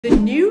The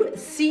new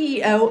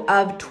CEO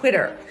of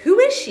Twitter. Who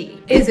is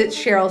she? Is it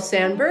Sheryl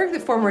Sandberg, the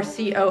former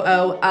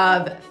COO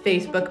of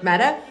Facebook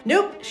Meta?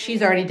 Nope,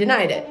 she's already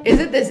denied it. Is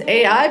it this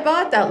AI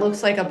bot that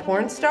looks like a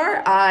porn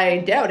star?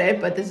 I doubt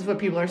it, but this is what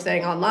people are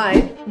saying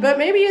online. But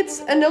maybe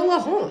it's Enola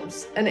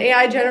Holmes, an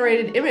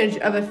AI-generated image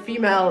of a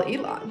female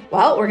Elon.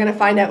 Well, we're gonna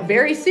find out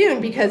very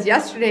soon because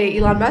yesterday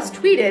Elon Musk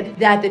tweeted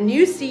that the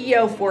new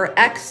CEO for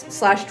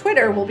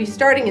X/Twitter will be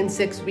starting in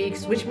 6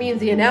 weeks, which means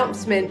the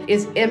announcement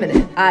is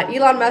imminent.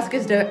 Elon Musk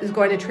is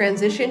going to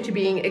transition to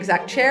being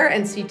exec chair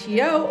and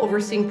CTO,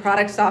 overseeing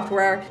product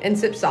software and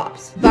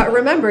SIPSops. But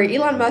remember,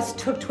 Elon Musk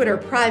took Twitter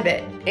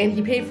private and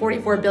he paid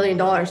 $44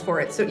 billion for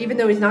it. So even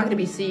though he's not going to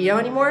be CEO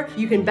anymore,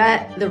 you can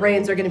bet the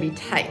reins are going to be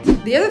tight.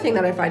 The other thing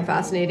that I find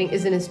fascinating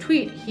is in his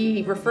tweet,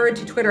 he referred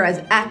to Twitter as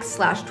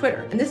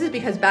X/Twitter. And this is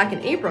because back in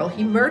April,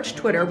 he merged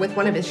Twitter with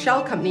one of his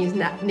shell companies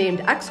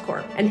named X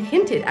Corp and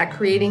hinted at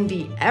creating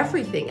the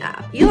Everything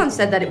app. Elon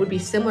said that it would be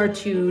similar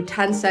to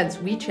Tencent's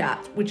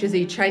WeChat, which is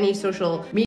a Chinese social media